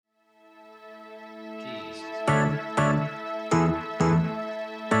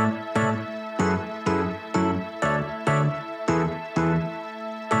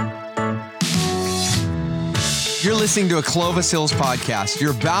listening to a Clovis Hills podcast.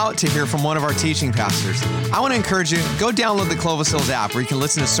 You're about to hear from one of our teaching pastors. I want to encourage you, go download the Clovis Hills app where you can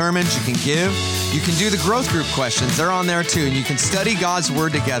listen to sermons, you can give, you can do the growth group questions. They're on there too, and you can study God's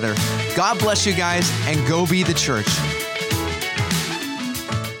word together. God bless you guys, and go be the church.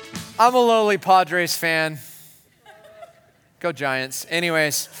 I'm a lowly Padres fan. Go Giants.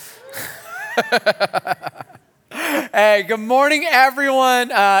 Anyways. Hey, good morning, everyone.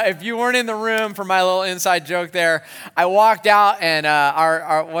 If you weren't in the room for my little inside joke there, I walked out and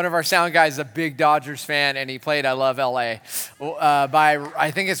one of our sound guys is a big Dodgers fan, and he played I Love L.A. By,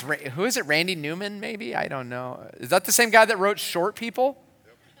 I think it's, who is it, Randy Newman maybe? I don't know. Is that the same guy that wrote Short People?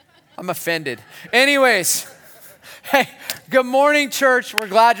 I'm offended. Anyways, hey, good morning, church. We're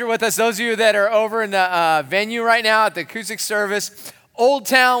glad you're with us. Those of you that are over in the venue right now at the acoustic service, Old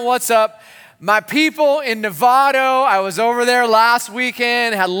Town, what's up? My people in Novato, I was over there last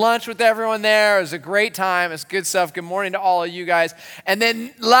weekend, had lunch with everyone there. It was a great time. It's good stuff. Good morning to all of you guys. And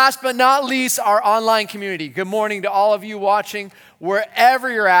then last but not least, our online community. Good morning to all of you watching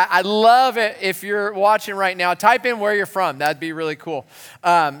wherever you're at. I'd love it if you're watching right now. Type in where you're from. That'd be really cool.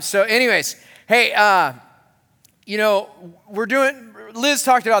 So anyways, hey, Liz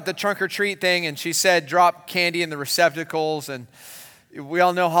talked about the trunk or treat thing, and she said drop candy in the receptacles, and we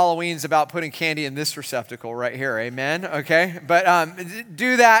all know Halloween's about putting candy in this receptacle right here, amen? Okay, but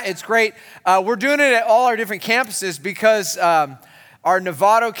do that, it's great. We're doing it at all our different campuses because our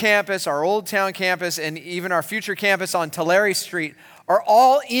Novato campus, our Old Town campus, and even our future campus on Tulare Street are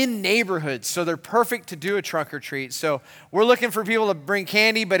all in neighborhoods, so they're perfect to do a trunk or treat. So we're looking for people to bring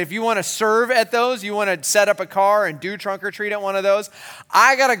candy, but if you want to serve at those, you want to set up a car and do trunk or treat at one of those,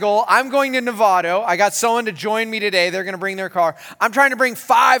 I got a goal. I'm going to Novato. I got someone to join me today. They're going to bring their car. I'm trying to bring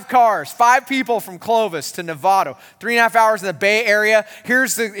 5 people from Clovis to Novato, 3.5 hours in the Bay Area.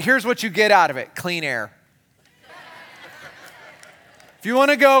 Here's what you get out of it, clean air. If you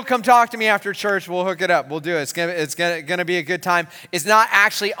want to go, come talk to me after church. We'll hook it up. We'll do it. It's gonna be a good time. It's not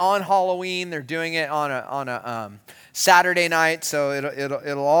actually on Halloween. They're doing it on a Saturday night, so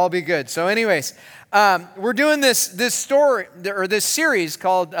it'll all be good. So, anyways, we're doing this story or this series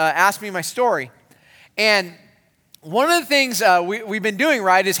called "Ask Me My Story," and one of the things we've been doing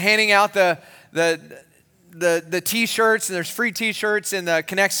right is handing out the T-shirts, and there's free T-shirts in the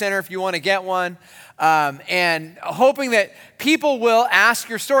Connect Center if you want to get one. And hoping that people will ask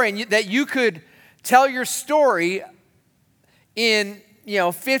your story and that you could tell your story in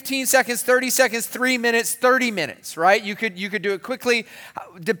 15 seconds, 30 seconds, 3 minutes, 30 minutes, right? You could do it quickly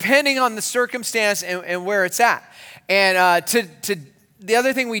depending on the circumstance and where it's at. And the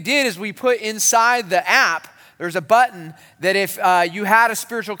other thing we did is we put inside the app, there's a button that if you had a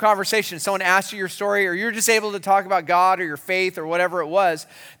spiritual conversation, someone asked you your story, or you're just able to talk about God or your faith or whatever it was,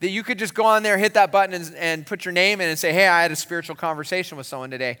 that you could just go on there, hit that button and put your name in and say, hey, I had a spiritual conversation with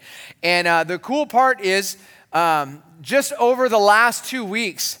someone today. And the cool part is just over the last 2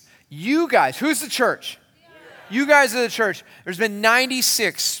 weeks, you guys, who's the church? You guys are the church. There's been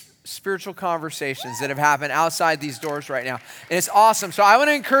 96 spiritual conversations that have happened outside these doors right now. And it's awesome. So I want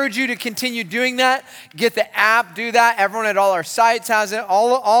to encourage you to continue doing that. Get the app, do that. Everyone at all our sites has it,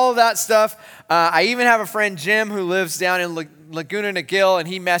 all of that stuff. I even have a friend, Jim, who lives down in Laguna Niguel, and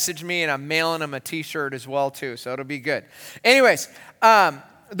he messaged me, and I'm mailing him a T-shirt as well, too. So it'll be good. Anyways,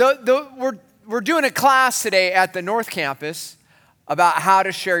 we're doing a class today at the North Campus about how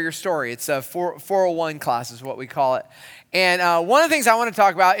to share your story. It's a 401 class is what we call it. And one of the things I want to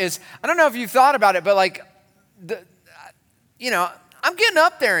talk about is, I don't know if you've thought about it, but I'm getting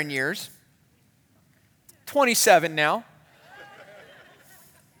up there in years. 27 now.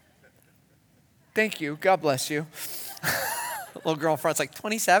 Thank you. God bless you. Little girl in front's like,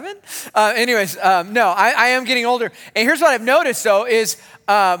 27? No, I am getting older. And here's what I've noticed, though, is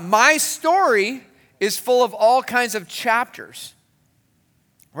my story is full of all kinds of chapters.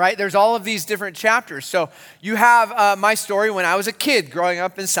 Right? There's all of these different chapters. So you have my story when I was a kid growing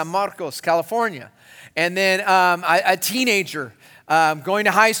up in San Marcos, California. And then a teenager going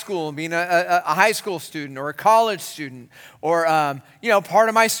to high school and being a high school student or a college student. Or, part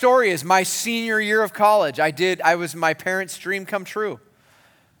of my story is my senior year of college. I was my parents' dream come true.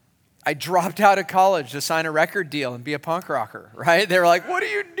 I dropped out of college to sign a record deal and be a punk rocker, right? They were like, what are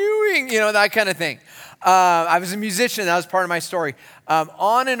you doing? That kind of thing. I was a musician. That was part of my story.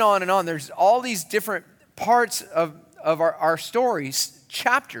 On and on and on. There's all these different parts of our stories,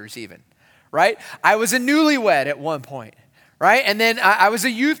 chapters even, right? I was a newlywed at one point, right? And then I was a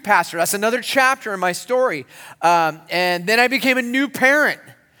youth pastor. That's another chapter in my story. And then I became a new parent.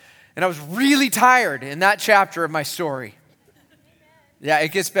 And I was really tired in that chapter of my story. Yeah,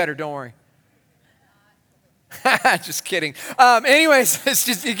 it gets better. Don't worry. Just kidding.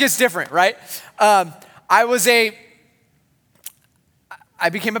 Anyways, it gets different, right? I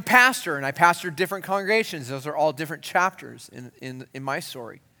became a pastor, and I pastored different congregations. Those are all different chapters in my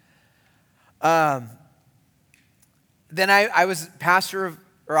story. Then I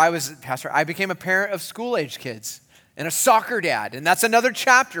became a parent of school-age kids and a soccer dad, and that's another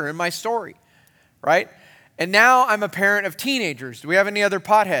chapter in my story, right? And now I'm a parent of teenagers. Do we have any other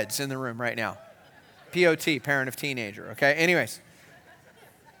potheads in the room right now? POT, parent of teenager, okay? Anyways.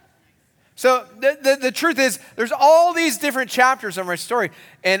 So the truth is, there's all these different chapters of my story,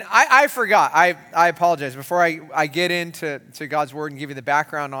 and I forgot. I apologize. Before I get into God's Word and give you the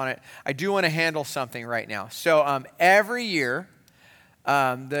background on it, I do want to handle something right now. So every year,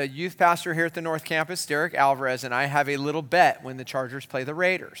 the youth pastor here at the North Campus, Derek Alvarez, and I have a little bet when the Chargers play the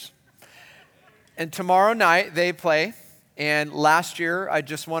Raiders. And tomorrow night, they play. And last year, I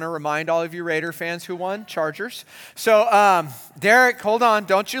just want to remind all of you Raider fans who won, Chargers. So, Derek, hold on.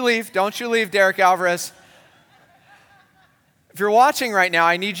 Don't you leave. Don't you leave, Derek Alvarez. If you're watching right now,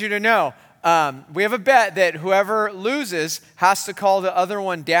 I need you to know, we have a bet that whoever loses has to call the other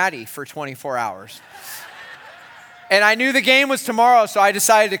one daddy for 24 hours. And I knew the game was tomorrow, so I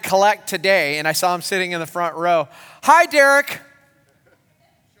decided to collect today, and I saw him sitting in the front row. Hi, Derek.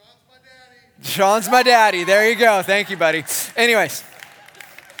 Sean's my daddy. There you go. Thank you, buddy. Anyways,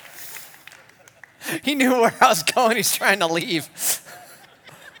 he knew where I was going. He's trying to leave.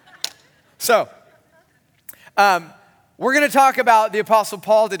 So, we're going to talk about the Apostle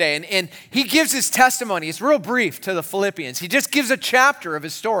Paul today, and he gives his testimony. It's real brief to the Philippians. He just gives a chapter of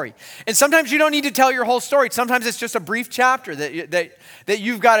his story. And sometimes you don't need to tell your whole story. Sometimes it's just a brief chapter that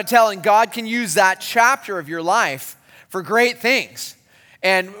you've got to tell, and God can use that chapter of your life for great things.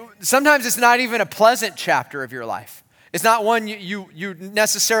 And sometimes it's not even a pleasant chapter of your life. It's not one you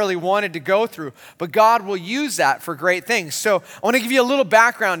necessarily wanted to go through, but God will use that for great things. So I want to give you a little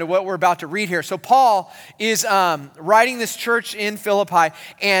background to what we're about to read here. So Paul is writing this church in Philippi,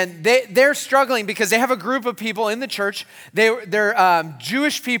 and they're struggling because they have a group of people in the church. They're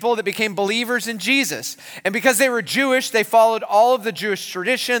Jewish people that became believers in Jesus. And because they were Jewish, they followed all of the Jewish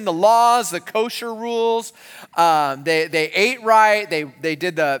tradition, the laws, the kosher rules. They ate right. They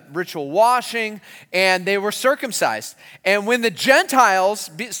did the ritual washing, and they were circumcised. And when the Gentiles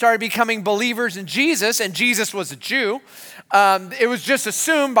started becoming believers in Jesus, and Jesus was a Jew, it was just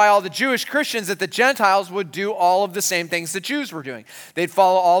assumed by all the Jewish Christians that the Gentiles would do all of the same things the Jews were doing. They'd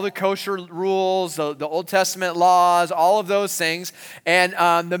follow all the kosher rules, the Old Testament laws, all of those things, and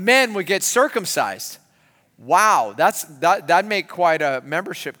the men would get circumcised. Wow, that'd make quite a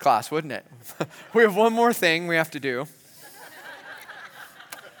membership class, wouldn't it? We have one more thing we have to do.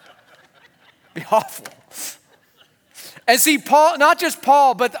 Be awful. And see, Paul, not just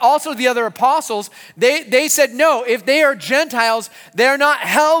Paul, but also the other apostles, they said, no, if they are Gentiles, they're not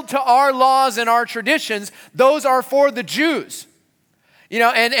held to our laws and our traditions. Those are for the Jews. You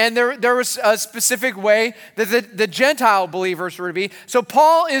know, and there was a specific way that the Gentile believers were to be. So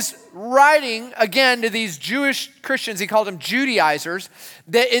Paul is writing, again, to these Jewish Christians, he called them Judaizers,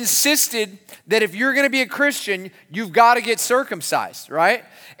 that insisted that if you're going to be a Christian, you've got to get circumcised, right?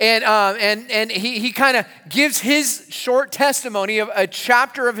 And he kind of gives his short testimony of a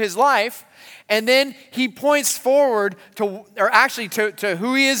chapter of his life, and then he points forward to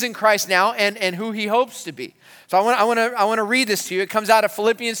who he is in Christ now and who he hopes to be. So I want to read this to you. It comes out of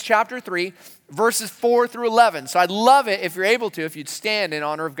Philippians chapter 3, verses 4 through 11. So I'd love it if you're able to, if you'd stand in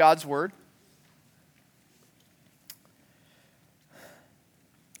honor of God's word.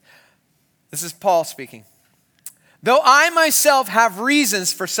 This is Paul speaking. Though I myself have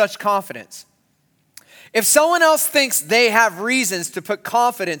reasons for such confidence, if someone else thinks they have reasons to put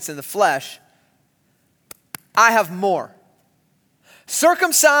confidence in the flesh, I have more.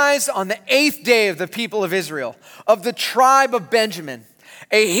 Circumcised on the 8th day of the people of Israel, of the tribe of Benjamin,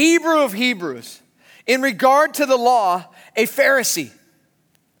 a Hebrew of Hebrews, in regard to the law, a Pharisee.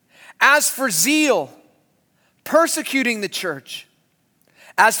 As for zeal, persecuting the church.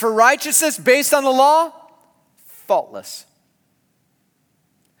 As for righteousness based on the law, faultless.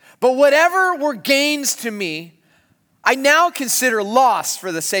 But whatever were gains to me, I now consider loss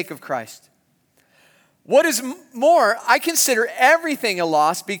for the sake of Christ. What is more, I consider everything a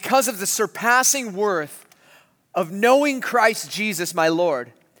loss because of the surpassing worth of knowing Christ Jesus my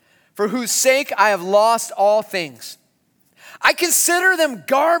Lord, for whose sake I have lost all things. I consider them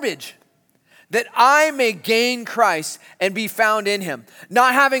garbage, that I may gain Christ and be found in him,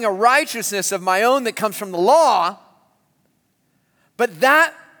 not having a righteousness of my own that comes from the law, but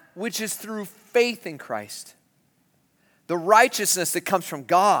that which is through faith in Christ, the righteousness that comes from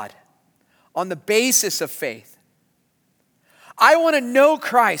God on the basis of faith. I want to know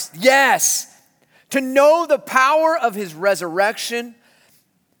Christ, yes, to know the power of his resurrection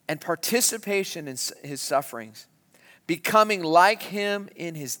and participation in his sufferings, becoming like him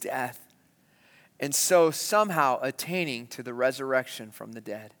in his death, and so somehow attaining to the resurrection from the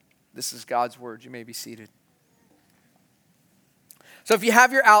dead. This is God's word. You may be seated. So if you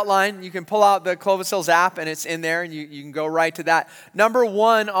have your outline, you can pull out the Clovis Hills app and it's in there and you can go right to that. Number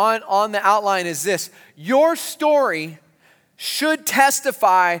one on the outline is this: your story should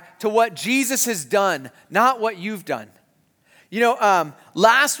testify to what Jesus has done, not what you've done. You know,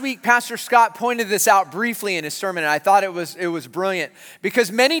 last week, Pastor Scott pointed this out briefly in his sermon, and I thought it was brilliant.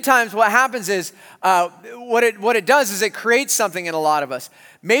 Because many times what happens is, what it does is it creates something in a lot of us.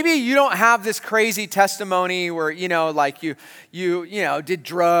 Maybe you don't have this crazy testimony where, like you did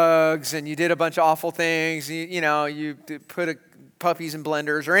drugs and you did a bunch of awful things. You put puppies in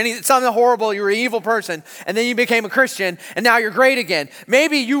blenders or something horrible. You were an evil person and then you became a Christian and now you're great again.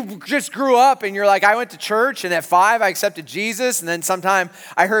 Maybe you just grew up and you're like, I went to church and at 5 I accepted Jesus. And then sometime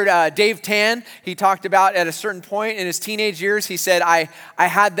I heard Dave Tan, he talked about at a certain point in his teenage years, he said, I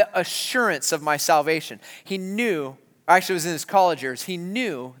had the assurance of my salvation. He knew, actually it was in his college years, he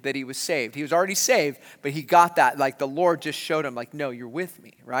knew that he was saved. He was already saved, but he got that, like the Lord just showed him, like, no, you're with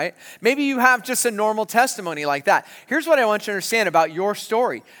me, right? Maybe you have just a normal testimony like that. Here's what I want you to understand about your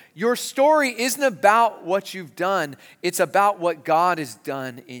story. Your story isn't about what you've done. It's about what God has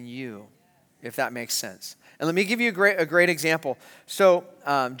done in you, if that makes sense. And let me give you a great example. So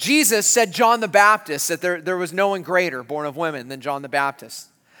Jesus said John the Baptist, that there was no one greater born of women than John the Baptist.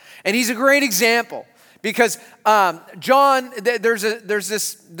 And he's a great example. Because John, there's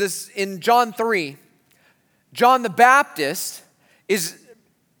this in John 3, John the Baptist is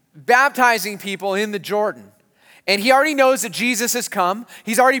baptizing people in the Jordan. And he already knows that Jesus has come.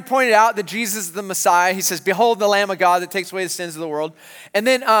 He's already pointed out that Jesus is the Messiah. He says, behold the Lamb of God that takes away the sins of the world. And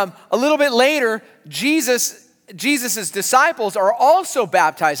then a little bit later, Jesus' disciples are also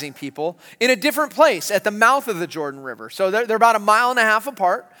baptizing people in a different place at the mouth of the Jordan River. So they're about 1.5 miles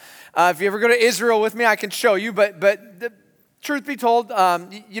apart. If you ever go to Israel with me, I can show you. But the truth be told,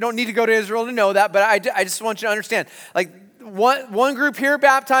 you don't need to go to Israel to know that. But I just want you to understand. Like one group here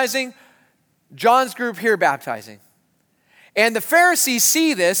baptizing, John's group here baptizing. And the Pharisees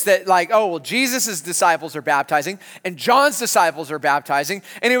see this, that like, oh, well, Jesus' disciples are baptizing and John's disciples are baptizing.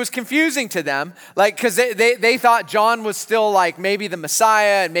 And it was confusing to them, like, because they thought John was still like maybe the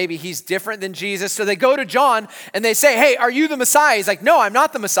Messiah and maybe he's different than Jesus. So they go to John and they say, hey, are you the Messiah? He's like, no, I'm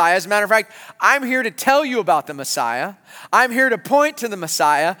not the Messiah. As a matter of fact, I'm here to tell you about the Messiah. I'm here to point to the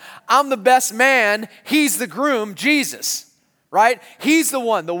Messiah. I'm the best man. He's the groom, Jesus. Right? He's the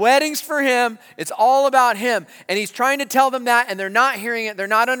one. The wedding's for him. It's all about him. And he's trying to tell them that, and they're not hearing it. They're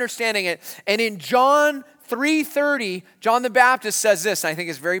not understanding it. And in John 3:30, John the Baptist says this, and I think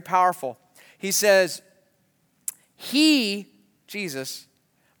it's very powerful. He says, he, Jesus,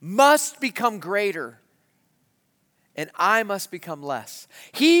 must become greater, and I must become less.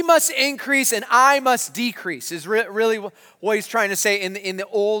 He must increase and I must decrease is really what he's trying to say in the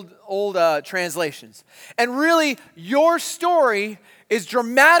old translations. And really, your story, as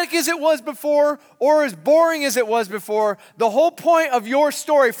dramatic as it was before or as boring as it was before, the whole point of your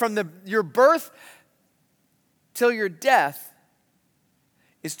story from your birth till your death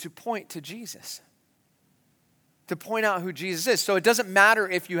is to point to Jesus. To point out who Jesus is. So it doesn't matter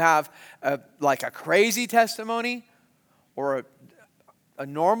if you have a crazy testimony or a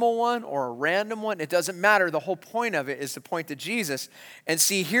normal one or a random one. It doesn't matter. The whole point of it is to point to Jesus. And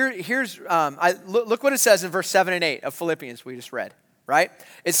see, here's look what it says in verse 7 and 8 of Philippians we just read, right?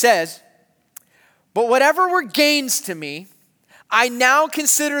 It says, but whatever were gains to me, I now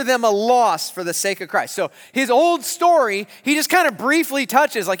consider them a loss for the sake of Christ. So his old story, he just kind of briefly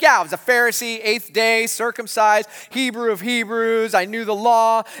touches, like, yeah, I was a Pharisee, 8th day, circumcised, Hebrew of Hebrews, I knew the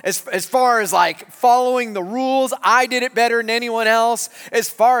law. As far as like following the rules, I did it better than anyone else. As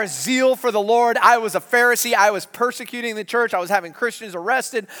far as zeal for the Lord, I was a Pharisee. I was persecuting the church. I was having Christians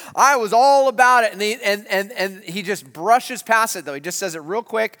arrested. I was all about it. And he just brushes past it, though. He just says it real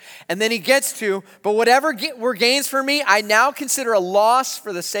quick. And then he gets to, but whatever were gains for me, I now consider a loss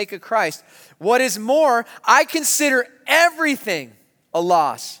for the sake of Christ. What is more, I consider everything a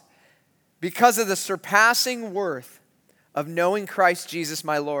loss because of the surpassing worth of knowing Christ Jesus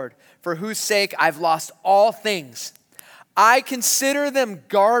my Lord, for whose sake I've lost all things. I consider them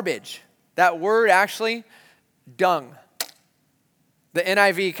garbage. That word actually, dung. The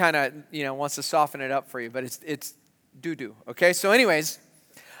NIV kind of, wants to soften it up for you, but it's doo-doo. Okay, so anyways,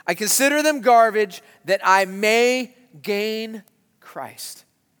 I consider them garbage that I may gain Christ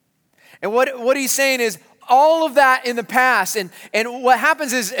And what he's saying is all of that in the past. And what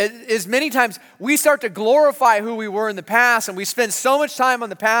happens is many times we start to glorify who we were in the past, and we spend so much time on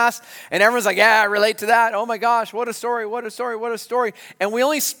the past, and everyone's like, yeah, I relate to that. Oh my gosh, what a story, what a story, what a story. And we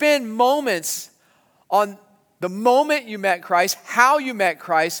only spend moments on the moment you met Christ, how you met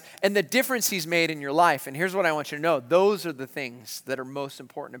Christ, and the difference he's made in your life. And here's what I want you to know. Those are the things that are most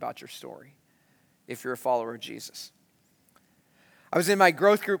important about your story if you're a follower of Jesus. I was in my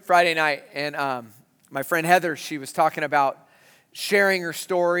growth group Friday night, and my friend Heather, she was talking about sharing her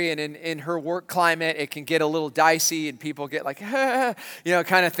story, and in her work climate, it can get a little dicey, and people get like, kind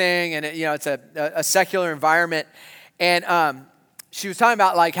of thing, and it's a secular environment. And she was talking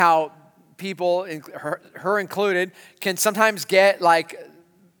about like how people, her included, can sometimes get like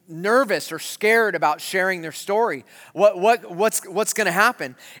nervous or scared about sharing their story. What's going to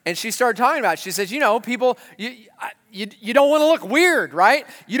happen? And she started talking about it. She says, people, you don't want to look weird, right?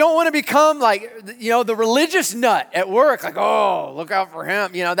 You don't want to become like, the religious nut at work, like, oh, look out for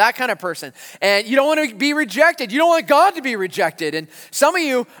him, that kind of person. And you don't want to be rejected. You don't want God to be rejected. And some of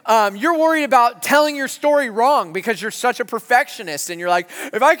you, you're worried about telling your story wrong because you're such a perfectionist. And you're like,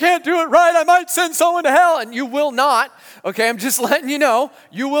 if I can't do it right, I might send someone to hell. And you will not. Okay, I'm just letting you know,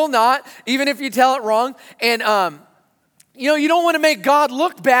 you will not, even if you tell it wrong. And, you don't want to make God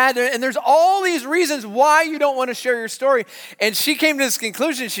look bad, and there's all these reasons why you don't want to share your story. And she came to this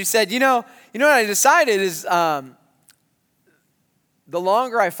conclusion. She said, what I decided is the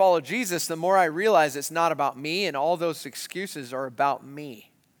longer I follow Jesus, the more I realize it's not about me, and all those excuses are about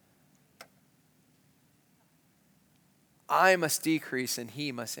me. I must decrease, and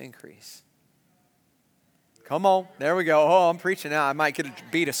he must increase. Come on, there we go. Oh, I'm preaching now. I might get a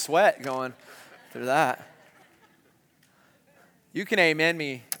bead of sweat going through that. You can amen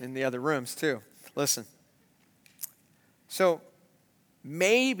me in the other rooms too. Listen. So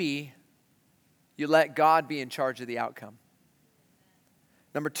maybe you let God be in charge of the outcome.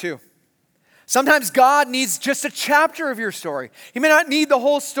 Number 2, sometimes God needs just a chapter of your story. He may not need the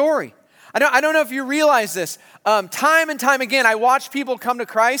whole story. I don't know if you realize this. Time and time again, I watch people come to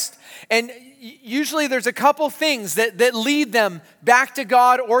Christ, and usually there's a couple things that lead them back to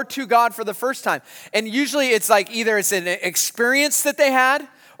God or to God for the first time. And usually it's like either it's an experience that they had,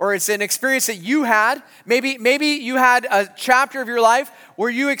 or it's an experience that you had. Maybe you had a chapter of your life where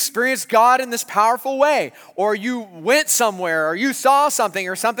you experienced God in this powerful way, or you went somewhere, or you saw something,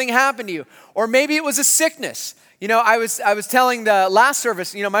 or something happened to you, or maybe it was a sickness. I was telling the last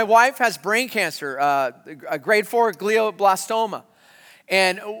service, my wife has brain cancer, a grade 4 glioblastoma.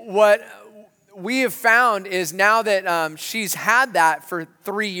 And what we have found is now that she's had that for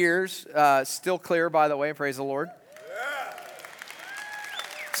 3 years, still clear, by the way, praise the Lord.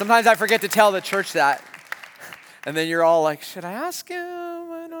 Sometimes I forget to tell the church that. And then you're all like, should I ask him?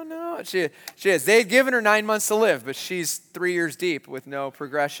 I don't know. She is. They've given her 9 months to live, but she's 3 years deep with no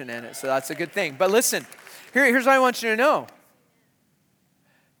progression in it. So that's a good thing. But listen. Here's what I want you to know.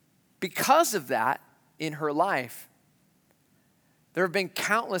 Because of that in her life, there have been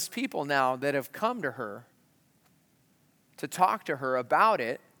countless people now that have come to her to talk to her about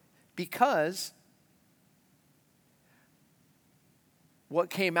it, because what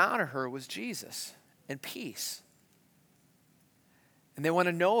came out of her was Jesus and peace. And they want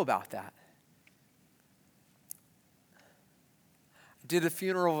to know about that. Did a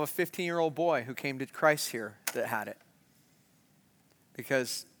funeral of a 15-year-old boy who came to Christ here that had it,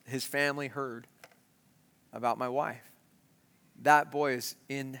 because his family heard about my wife. That boy is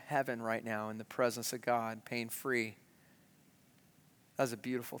in heaven right now in the presence of God, pain-free. That's a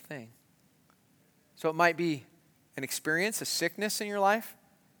beautiful thing. So it might be an experience, a sickness in your life,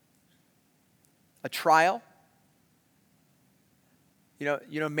 a trial.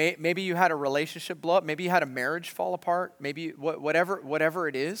 Maybe you had a relationship blow up. Maybe you had a marriage fall apart. Maybe whatever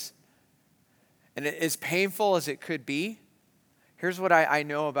it is. And as painful as it could be, here's what I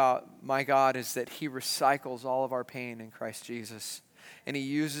know about my God is that he recycles all of our pain in Christ Jesus. And he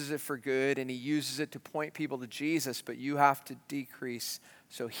uses it for good, and he uses it to point people to Jesus, but you have to decrease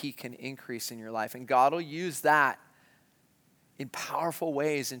so he can increase in your life. And God will use that in powerful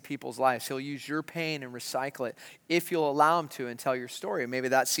ways in people's lives. He'll use your pain and recycle it if you'll allow him to and tell your story. Maybe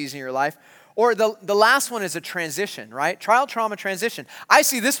that season of your life. Or the last one is a transition, right? Trial, trauma, transition. I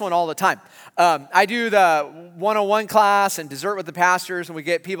see this one all the time. I do the 101 class and Dessert with the Pastors, and we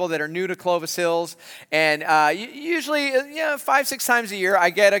get people that are new to Clovis Hills. And usually, 5-6 times a year, I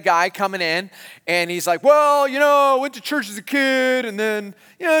get a guy coming in, and he's like, well, I went to church as a kid, and then,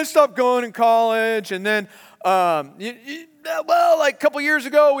 I stopped going in college, and then, like a couple years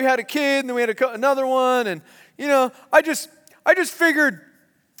ago, we had a kid, and then we had another one, and, I just figured,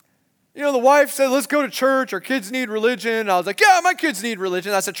 The wife said, let's go to church. Our kids need religion. I was like, yeah, my kids need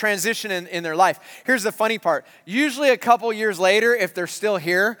religion. That's a transition in their life. Here's the funny part. Usually a couple years later, if they're still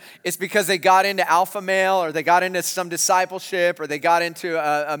here, it's because they got into alpha male or they got into some discipleship or they got into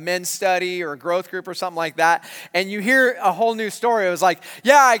a men's study or a growth group or something like that. And you hear a whole new story. It was like,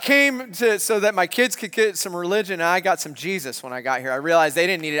 yeah, I came so that my kids could get some religion and I got some Jesus when I got here. I realized they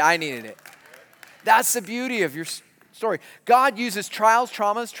didn't need it. I needed it. That's the beauty of your story. God uses trials,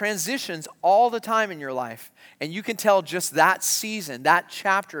 traumas, transitions all the time in your life. And you can tell just that season, that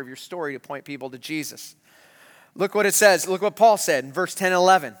chapter of your story to point people to Jesus. Look what it says. Look what Paul said in verse 10 and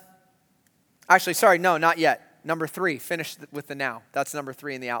 11. Actually, sorry, no, not yet. Number 3, finish with the now. That's number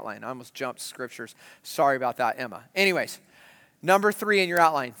 3 in the outline. I almost jumped scriptures. Sorry about that, Emma. Anyways, number 3 in your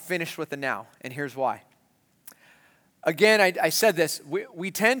outline, finish with the now. And here's why. Again, I said this.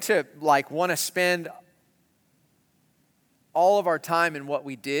 We tend to want to spend all of our time in what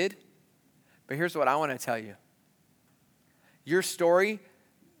we did. But here's what I want to tell you. Your story,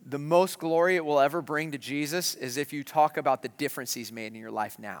 the most glory it will ever bring to Jesus is if you talk about the difference he's made in your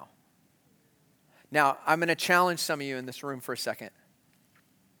life now. Now, I'm going to challenge some of you in this room for a second.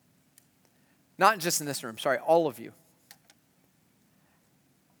 Not just in this room, sorry, all of you.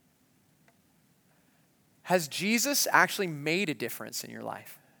 Has Jesus actually made a difference in your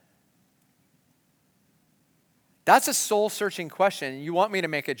life? That's a soul-searching question. You want me to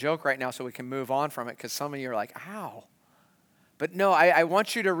make a joke right now so we can move on from it because some of you are like, ow. But no, I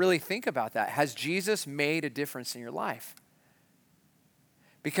want you to really think about that. Has Jesus made a difference in your life?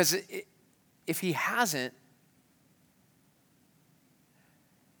 Because if he hasn't,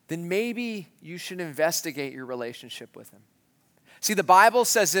 then maybe you should investigate your relationship with him. See, the Bible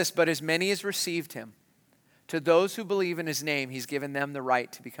says this, but as many as received him, to those who believe in his name, he's given them the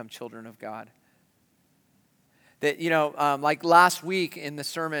right to become children of God. That, like last week in the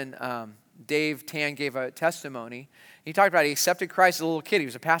sermon, Dave Tan gave a testimony. He talked about he accepted Christ as a little kid. He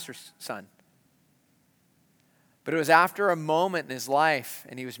was a pastor's son. But it was after a moment in his life,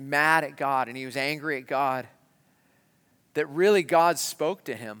 and he was mad at God, and he was angry at God, that really God spoke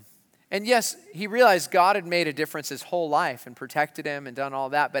to him. And yes, he realized God had made a difference his whole life and protected him and done all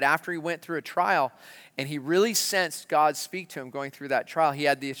that. But after he went through a trial and he really sensed God speak to him going through that trial, he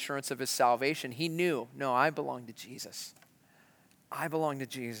had the assurance of his salvation. He knew, no, I belong to Jesus. I belong to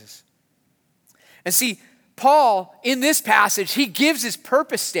Jesus. And see, Paul, in this passage, he gives his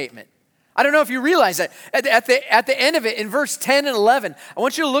purpose statement. I don't know if you realize that. At the end of it, in verse 10 and 11, I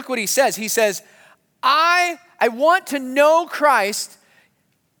want you to look what he says. He says, I want to know Christ.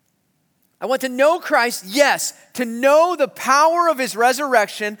 I want to know Christ, yes, to know the power of his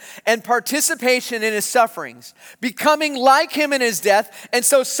resurrection and participation in his sufferings, becoming like him in his death, and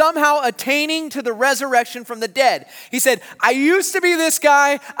so somehow attaining to the resurrection from the dead. He said, I used to be this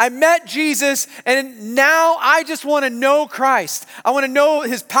guy, I met Jesus, and now I just want to know Christ. I want to know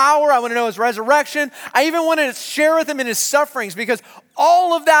his power, I want to know his resurrection. I even want to share with him in his sufferings because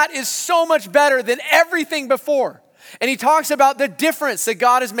all of that is so much better than everything before. And he talks about the difference that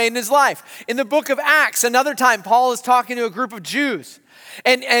God has made in his life. In the book of Acts, another time, Paul is talking to a group of Jews.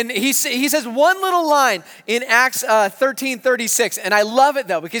 And he says one little line in Acts 13:36. And I love it,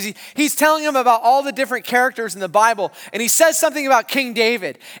 though, because he's telling them about all the different characters in the Bible. And he says something about King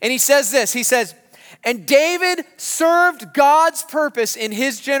David. And he says this. He says, and David served God's purpose in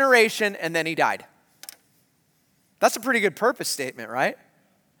his generation, and then he died. That's a pretty good purpose statement, right?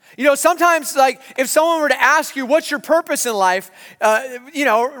 Sometimes, if someone were to ask you, what's your purpose in life?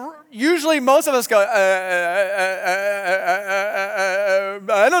 Usually most of us go, I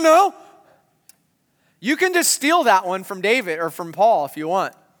don't know. You can just steal that one from David or from Paul if you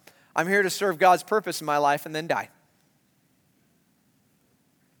want. I'm here to serve God's purpose in my life and then die.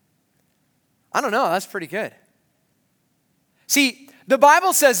 I don't know. That's pretty good. See, the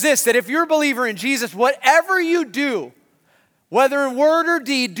Bible says this, that if you're a believer in Jesus, whatever you do, whether in word or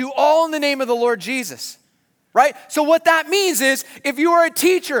deed, do all in the name of the Lord Jesus, right? So what that means is, if you are a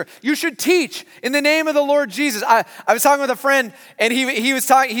teacher, you should teach in the name of the Lord Jesus. I was talking with a friend, and he was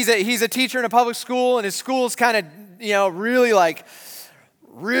talking. He's a teacher in a public school, and his school's kind of really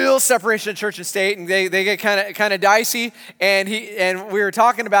real separation of church and state, and they get kind of dicey. And we were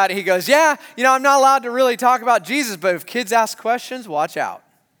talking about it. He goes, yeah, I'm not allowed to really talk about Jesus, but if kids ask questions, watch out.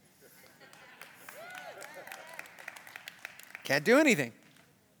 Can't do anything.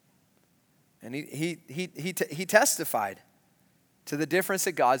 And he testified to the difference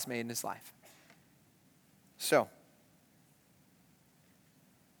that God's made in his life. So,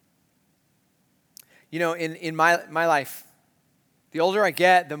 in my life, the older I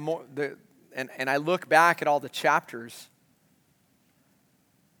get, the more and I look back at all the chapters,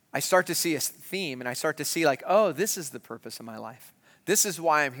 I start to see a theme, and I start to see like, oh, this is the purpose of my life. This is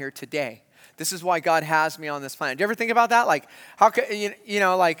why I'm here today. This is why God has me on this planet. Do you ever think about that? Like, how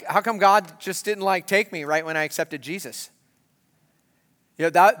come God just didn't like take me right when I accepted Jesus? You know,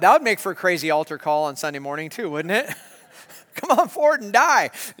 that would make for a crazy altar call on Sunday morning too, wouldn't it? Come on forward and die.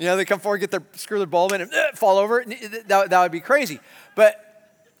 You know, they come forward, screw their bulb in and fall over. That would be crazy. But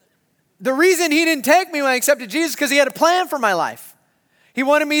the reason he didn't take me when I accepted Jesus is because he had a plan for my life. He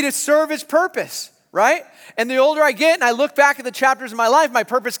wanted me to serve his purpose, right? And the older I get and I look back at the chapters of my life, my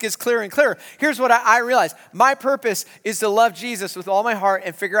purpose gets clearer and clearer. Here's what I realize. My purpose is to love Jesus with all my heart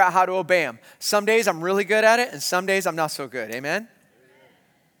and figure out how to obey him. Some days I'm really good at it, and some days I'm not so good. Amen?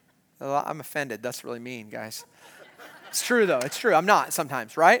 I'm offended. That's really mean, guys. It's true, though. It's true. I'm not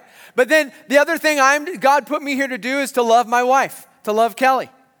sometimes, right? But then the other thing God put me here to do is to love my wife, to love Kelly.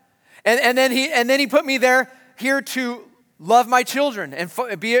 And then he put me here to love my children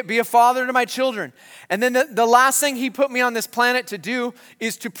and be a father to my children. And then the last thing he put me on this planet to do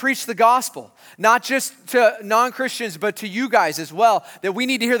is to preach the gospel, not just to non-Christians, but to you guys as well, that we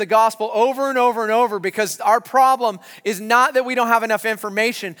need to hear the gospel over and over and over, because our problem is not that we don't have enough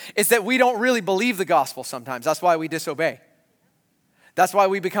information, it's that we don't really believe the gospel sometimes. That's why we disobey. That's why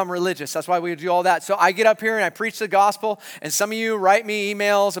we become religious. That's why we do all that. So I get up here and I preach the gospel, and some of you write me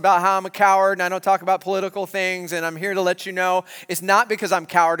emails about how I'm a coward and I don't talk about political things, and I'm here to let you know it's not because I'm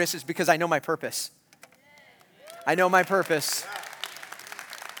cowardice, it's because I know my purpose. I know my purpose.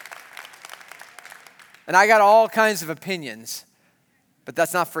 And I got all kinds of opinions, but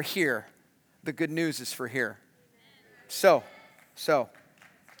that's not for here. The good news is for here. So.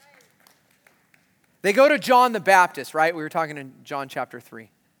 They go to John the Baptist, right? We were talking in John chapter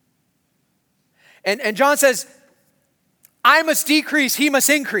 3. And John says, I must decrease, he must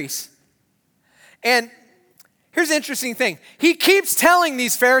increase. And here's the interesting thing. He keeps telling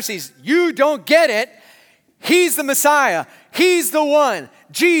these Pharisees, you don't get it. He's the Messiah. He's the one.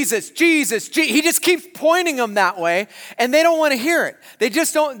 Jesus. He just keeps pointing them that way, and they don't want to hear it. They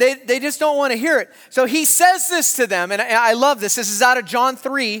just don't want to hear it. So he says this to them, and I love this. This is out of John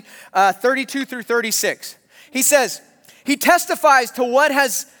 3, 32 through 36. He says, he testifies to what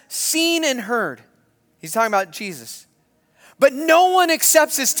has seen and heard. He's talking about Jesus. But no one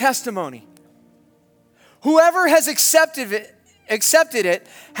accepts his testimony. Whoever has accepted it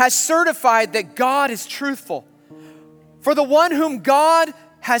has certified that God is truthful. For the one whom God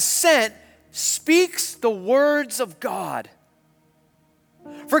has sent speaks the words of God.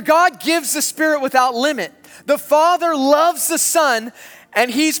 For God gives the Spirit without limit. The Father loves the Son, and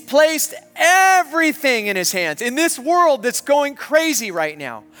he's placed everything in his hands. In this world that's going crazy right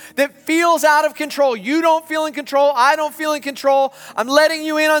now, that feels out of control. You don't feel in control. I don't feel in control. I'm letting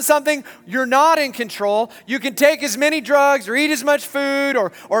you in on something. You're not in control. You can take as many drugs or eat as much food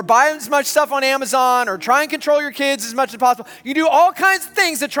or buy as much stuff on Amazon or try and control your kids as much as possible. You do all kinds of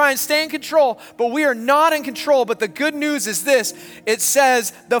things to try and stay in control, but we are not in control. But the good news is this. It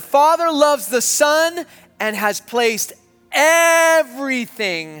says, the Father loves the Son and has placed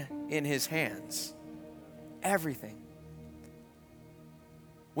everything in his hands. Everything.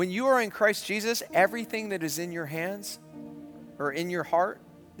 When you are in Christ Jesus, everything that is in your hands or in your heart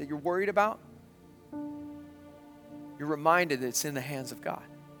that you're worried about, you're reminded that it's in the hands of God.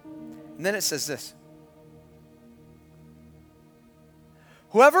 And then it says this.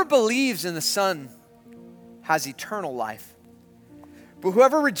 Whoever believes in the Son has eternal life. But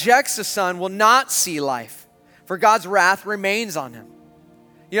whoever rejects the Son will not see life, for God's wrath remains on him.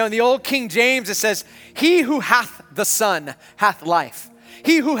 You know, in the old King James, it says, he who hath the Son hath life.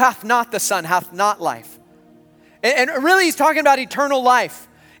 He who hath not the Son hath not life. And really, he's talking about eternal life.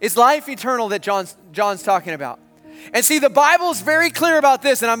 It's life eternal that John's talking about. And see, the Bible is very clear about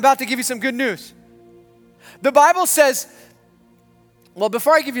this, and I'm about to give you some good news. The Bible says, well,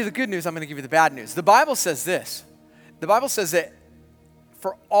 before I give you the good news, I'm going to give you the bad news. The Bible says this. The Bible says that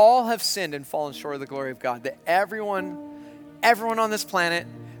for all have sinned and fallen short of the glory of God. That everyone on this planet,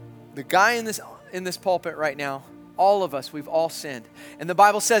 the guy in this pulpit right now, all of us, we've all sinned. And the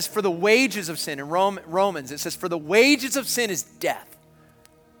Bible says for the wages of sin, in Romans, it says for the wages of sin is death.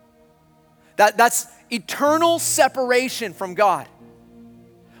 That's eternal separation from God.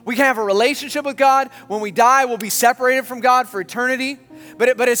 We can have a relationship with God. When we die, we'll be separated from God for eternity.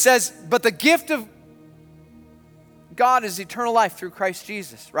 But it says, but the gift of God is eternal life through Christ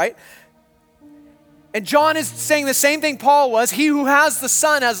Jesus, right? And John is saying the same thing Paul was. He who has the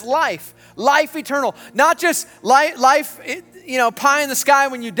Son has life eternal. Not just life, pie in the sky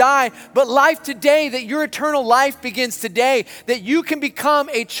when you die, but life today, that your eternal life begins today, that you can become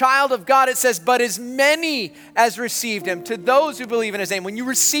a child of God. It says, but as many as received him, to those who believe in his name. When you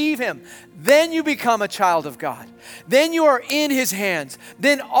receive him, then you become a child of God. Then you are in his hands.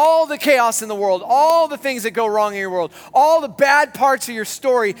 Then all the chaos in the world, all the things that go wrong in your world, all the bad parts of your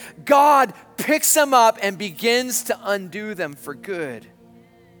story, God picks them up and begins to undo them for good.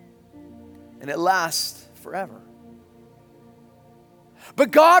 And it lasts forever. But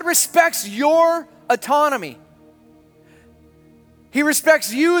God respects your autonomy. He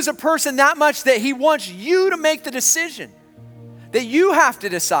respects you as a person that much that he wants you to make the decision, that you have to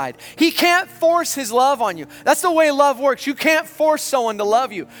decide. He can't force his love on you. That's the way love works. You can't force someone to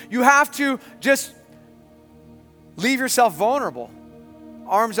love you. You have to just leave yourself vulnerable,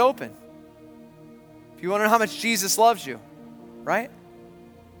 arms open. If you want to know how much Jesus loves you, right?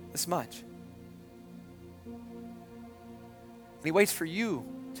 This much. And he waits for you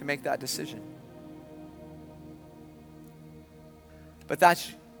to make that decision. But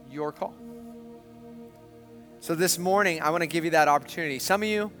that's your call. So this morning, I want to give you that opportunity. Some of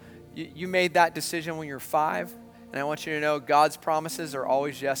you made that decision when you were 5, and I want you to know God's promises are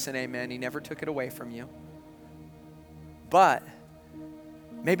always yes and amen. He never took it away from you. But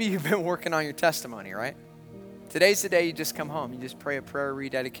maybe you've been working on your testimony, right? Today's the day you just come home. You just pray a prayer of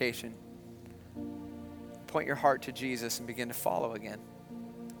rededication. Point your heart to Jesus and begin to follow again.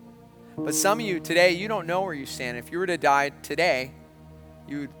 But some of you today, you don't know where you stand. If you were to die today,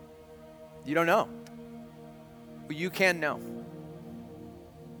 you don't know. But you can know.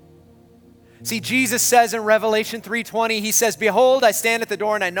 See, Jesus says in Revelation 3:20, he says, behold, I stand at the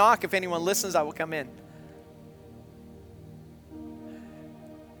door and I knock. If anyone listens, I will come in.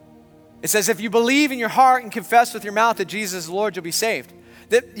 It says, if you believe in your heart and confess with your mouth that Jesus is Lord, you'll be saved.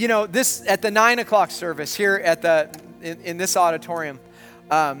 That, this at the 9:00 service here at in this auditorium,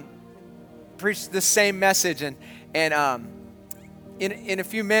 preached the same message, and in a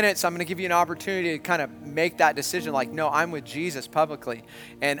few minutes I'm going to give you an opportunity to kind of make that decision. Like, no, I'm with Jesus publicly,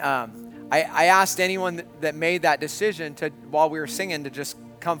 and I asked anyone that made that decision to, while we were singing, to just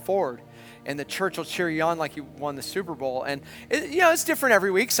come forward, and the church will cheer you on like you won the Super Bowl. And it's different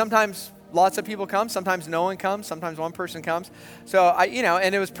every week. Sometimes lots of people come, sometimes no one comes, sometimes one person comes. So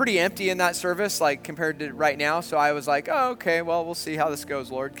and it was pretty empty in that service, like compared to right now. So I was like, oh, okay, well, we'll see how this goes,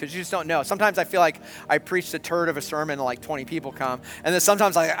 Lord, because you just don't know. Sometimes I feel like I preached a turd of a sermon and like 20 people come, and then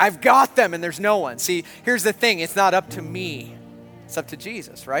sometimes I've got them and there's no one. See, here's the thing: it's not up to me; it's up to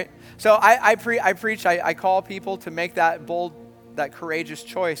Jesus, right? So I preach. I call people to make that bold, that courageous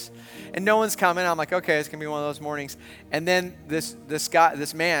choice, and no one's coming. I'm like, okay, it's gonna be one of those mornings. And then this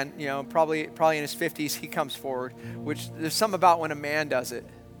man, probably in his 50s, he comes forward. Which there's something about when a man does it.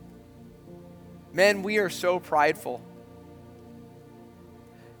 Men, we are so prideful.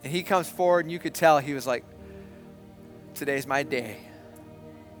 And he comes forward, and you could tell he was like, today's my day.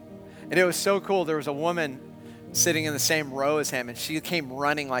 And it was so cool. There was a woman sitting in the same row as him, and she came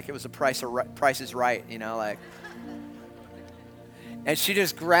running like it was a Price is Right, like. And she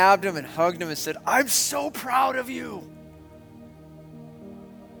just grabbed him and hugged him and said, I'm so proud of you.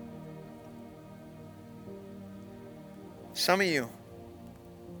 Some of you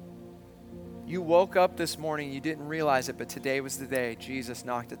woke up this morning, you didn't realize it, but today was the day Jesus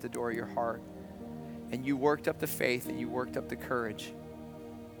knocked at the door of your heart. And you worked up the faith and you worked up the courage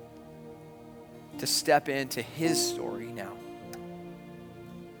to step into his story now.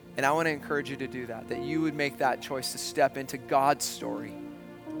 And I want to encourage you to do that you would make that choice to step into God's story.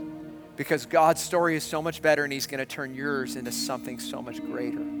 Because God's story is so much better, and he's going to turn yours into something so much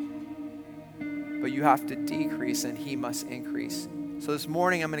greater. But you have to decrease and he must increase. So this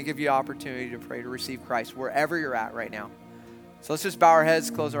morning, I'm going to give you an opportunity to pray to receive Christ wherever you're at right now. So let's just bow our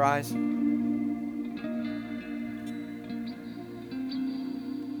heads, close our eyes.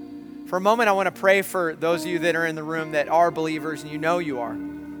 For a moment, I want to pray for those of you that are in the room that are believers, and you are.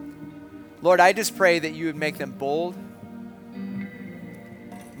 Lord, I just pray that you would make them bold,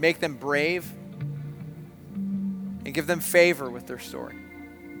 make them brave, and give them favor with their story.